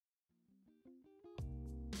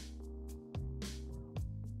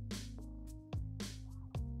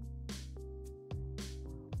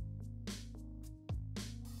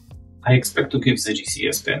I expect to give ZGC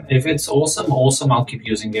a spin. If it's awesome, I'll keep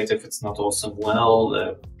using it. If it's not awesome,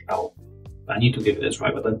 well, I need to give it a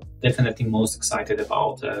try, but I'm definitely most excited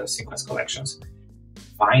about sequence collections.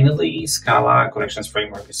 Finally, Scala collections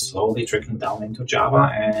framework is slowly trickling down into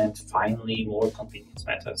Java, and finally more convenience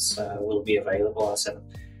methods will be available.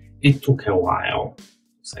 It took a while, to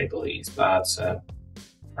say the least, but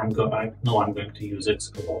I know I'm going to use it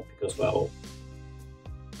a lot because, well,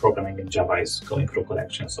 programming in Java is going through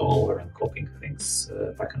collections all over and copying things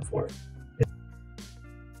back and forth.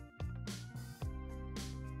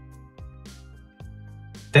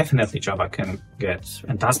 Definitely Java can get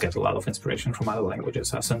and does get a lot of inspiration from other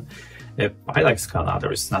languages. I like Scala,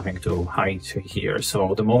 there is nothing to hide here.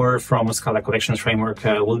 So the more from Scala collections framework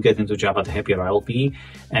we'll get into Java, the happier I'll be.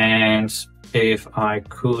 And if I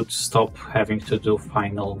could stop having to do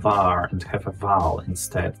final var and have a val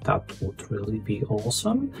instead, that would really be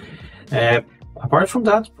awesome. Apart from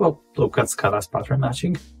that, well, look at Scala's pattern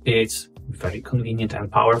matching. It's very convenient and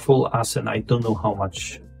powerful, and I don't know how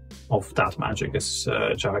much of that magic is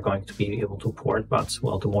Java going to be able to port, but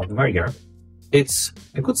well, the more the merrier. It's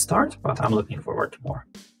a good start, but I'm looking forward to more.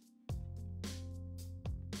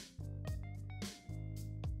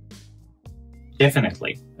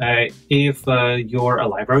 Definitely. If you're a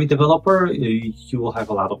library developer, you will have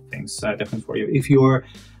a lot of things different for you. If you're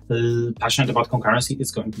passionate about concurrency,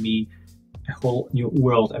 it's going to be a whole new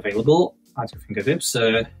world available at your fingertips.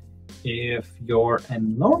 If you're a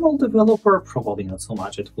normal developer, probably not so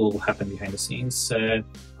much. It will happen behind the scenes.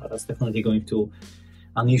 But that's definitely going to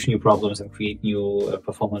unleash new problems and create new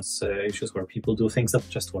performance issues where people do things that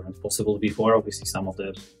just weren't possible before. Obviously, some of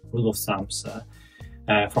the rule of thumbs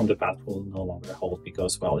from the past will no longer hold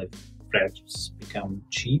because, well, if threads become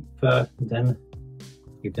cheap, then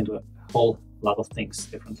you can do a whole lot of things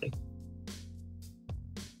differently.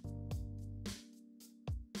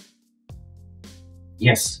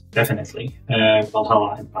 Yes, definitely.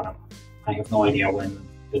 Valhalla and Panama. I have no idea when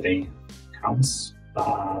the day comes,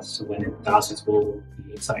 but when it does, it will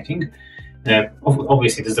be exciting.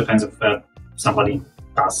 Obviously, this depends if somebody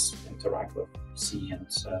does interact with C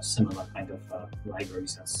and similar kind of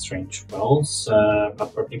libraries and strange worlds,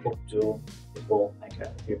 but for people who do, it will make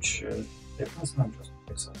a huge difference, and I'm just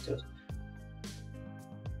excited.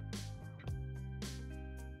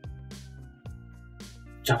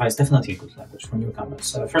 Java is definitely a good language for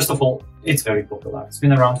newcomers. First of all, it's very popular. It's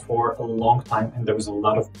been around for a long time, and there is a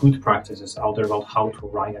lot of good practices out there about how to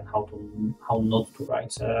write and how not to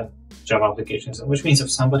write Java applications. Which means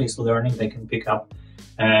if somebody is learning, they can pick up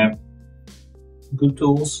good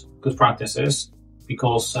tools, good practices,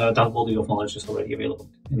 because that body of knowledge is already available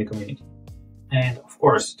in the community. And of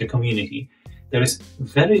course, the community. There is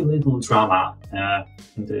very little drama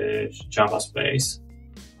in the Java space,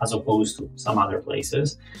 as opposed to some other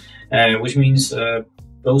places, which means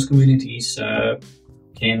those communities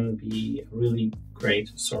can be a really great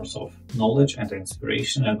source of knowledge and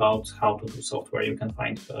inspiration about how to do software. You can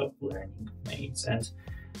find learning mates, and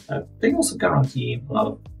they also guarantee a lot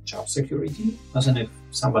of job security, as in if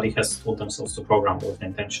somebody has told themselves to program with the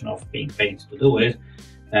intention of being paid to do it,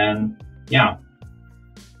 then yeah,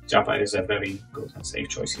 Java is a very good and safe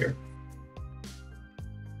choice here.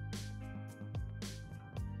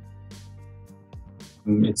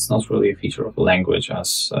 It's not really a feature of the language,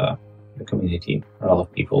 as the community, a lot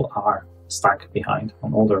of people are stuck behind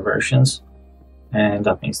on older versions, and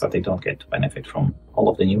that means that they don't get to benefit from all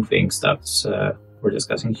of the new things that we're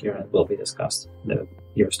discussing here and will be discussed in the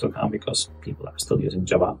years to come, because people are still using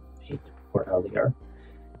Java 8 or earlier.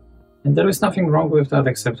 And there is nothing wrong with that,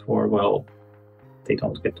 except for, well, they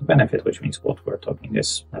don't get to benefit, which means what we're talking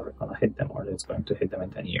is never going to hit them, or it's going to hit them in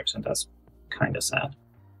 10 years, and that's kind of sad.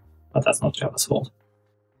 But that's not Java's fault.